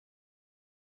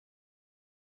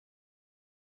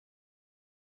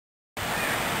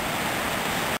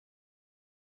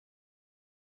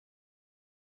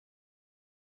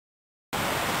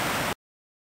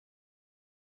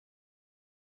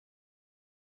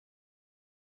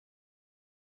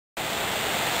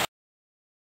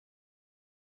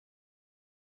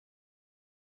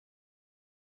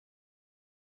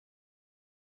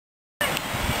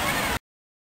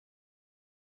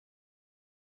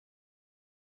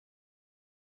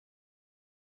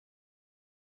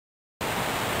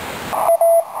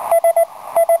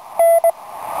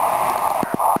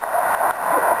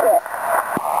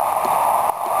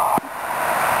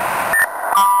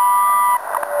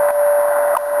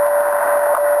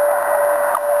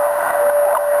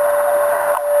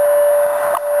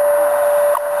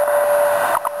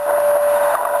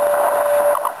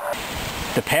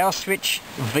power switch,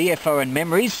 VFO and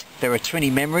memories, there are 20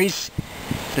 memories,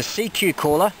 the CQ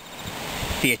caller,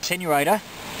 the attenuator,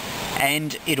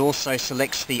 and it also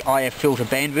selects the IF filter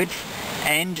bandwidth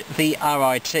and the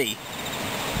RIT.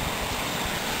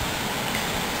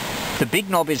 The big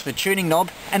knob is the tuning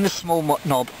knob and the small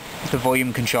knob the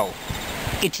volume control.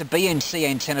 It's a BNC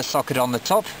antenna socket on the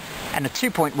top, and a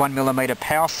 2.1mm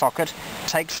power socket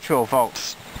takes 12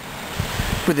 volts.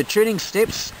 With the tuning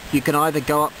steps, you can either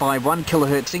go up by 1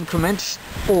 kHz increments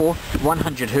or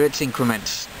 100 Hz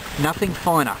increments. Nothing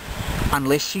finer,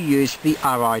 unless you use the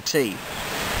RIT.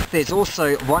 There's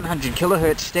also 100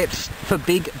 kHz steps for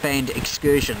big band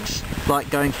excursions, like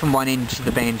going from one end of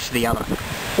the band to the other,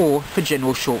 or for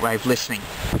general shortwave listening.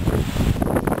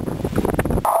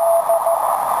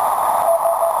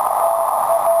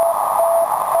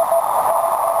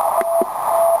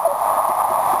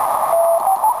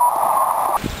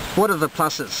 What are the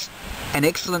pluses? An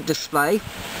excellent display,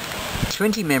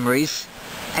 20 memories,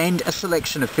 and a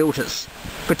selection of filters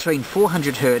between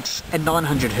 400 Hz and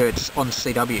 900 Hz on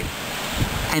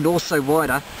CW, and also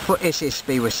wider for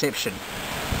SSB reception,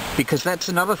 because that's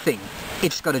another thing.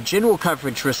 It's got a general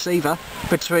coverage receiver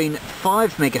between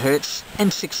 5 MHz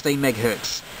and 16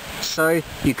 MHz, so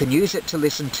you can use it to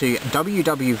listen to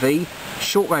WWV,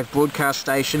 shortwave broadcast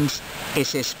stations,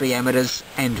 SSB amateurs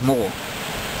and more.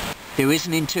 There is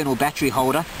an internal battery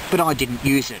holder, but I didn't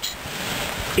use it.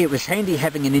 It was handy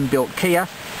having an inbuilt keyer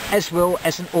as well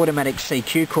as an automatic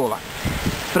CQ caller.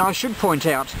 But I should point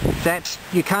out that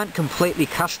you can't completely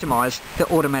customise the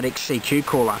automatic CQ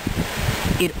caller.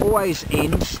 It always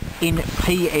ends in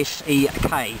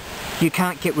PSEK. You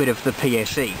can't get rid of the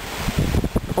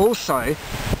PSE. Also,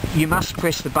 you must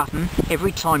press the button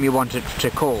every time you want it to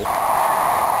call.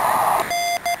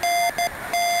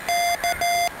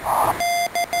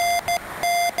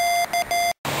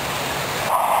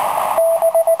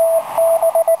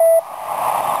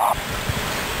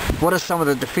 What are some of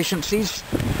the deficiencies?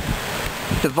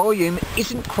 The volume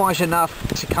isn't quite enough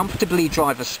to comfortably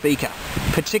drive a speaker,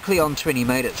 particularly on 20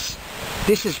 metres.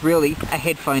 This is really a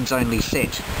headphones only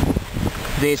set.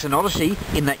 There's an oddity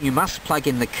in that you must plug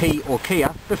in the key or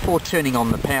keyer before turning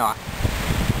on the power.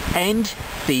 And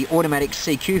the automatic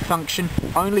CQ function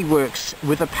only works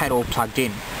with a paddle plugged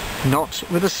in, not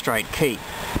with a straight key.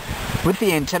 With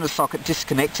the antenna socket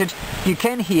disconnected, you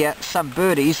can hear some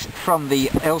birdies from the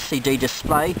LCD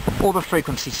display or the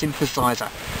frequency synthesizer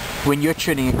when you're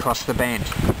tuning across the band.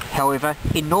 However,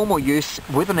 in normal use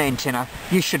with an antenna,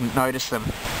 you shouldn't notice them.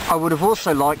 I would have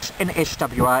also liked an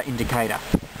SWR indicator.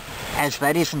 As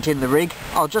that isn't in the rig,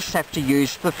 I'll just have to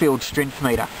use the field strength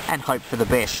meter and hope for the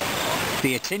best.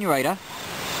 The attenuator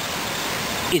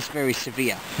is very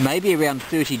severe, maybe around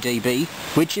 30 dB,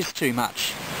 which is too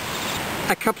much.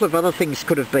 A couple of other things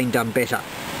could have been done better.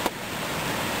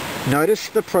 Notice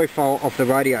the profile of the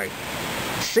radio.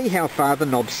 See how far the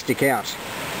knobs stick out.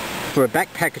 For a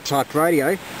backpacker type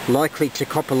radio, likely to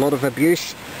cop a lot of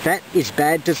abuse, that is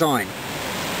bad design.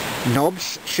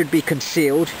 Knobs should be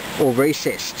concealed or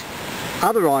recessed.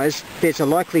 Otherwise, there's a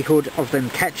likelihood of them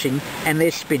catching and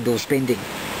their spindles bending.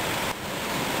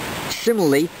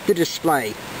 Similarly, the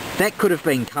display. That could have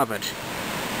been covered.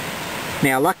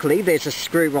 Now luckily there's a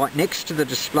screw right next to the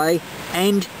display,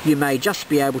 and you may just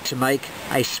be able to make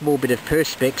a small bit of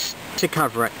perspex to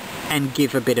cover it and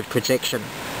give a bit of protection.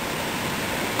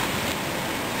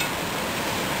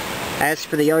 As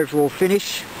for the overall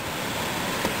finish,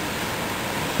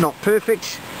 not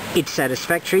perfect, it's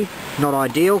satisfactory, not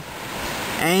ideal,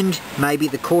 and maybe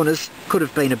the corners could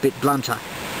have been a bit blunter,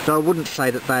 though I wouldn't say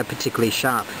that they're particularly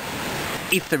sharp.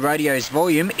 If the radio's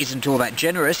volume isn't all that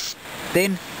generous,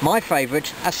 then my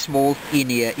favourite are small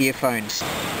in-ear earphones.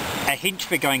 A hint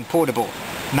for going portable: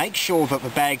 make sure that the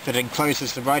bag that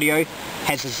encloses the radio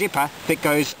has a zipper that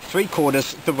goes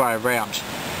 3/4 the way around.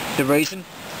 The reason?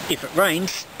 If it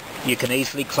rains, you can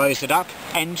easily close it up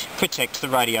and protect the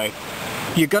radio.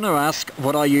 You're going to ask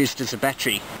what I used as a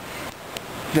battery.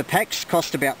 The packs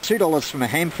cost about $2 from a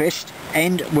Hamfest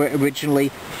and were originally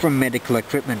from Medical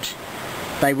Equipment.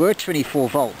 They were 24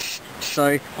 volts,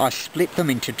 so I split them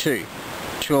into two,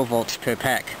 12 volts per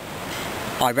pack.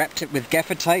 I wrapped it with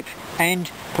gaffer tape and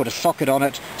put a socket on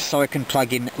it so I can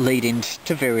plug in lead-ins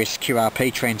to various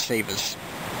QRP transceivers.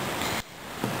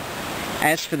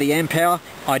 As for the amp hour,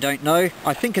 I don't know,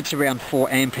 I think it's around 4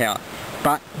 amp hour,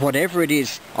 but whatever it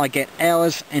is, I get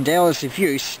hours and hours of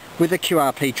use with a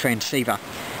QRP transceiver,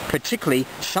 particularly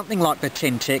something like the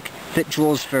Ten Tec that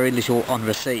draws very little on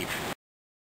receive.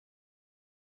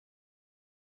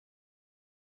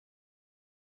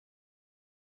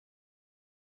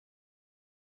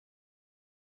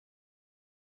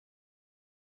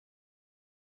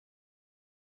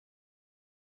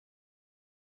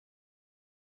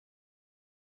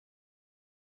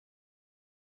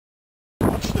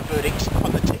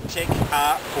 Tec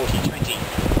R4020.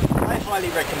 I highly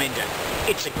recommend it.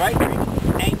 It's a great rig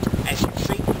and, as you've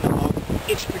seen from the log,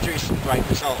 it's producing great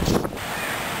results.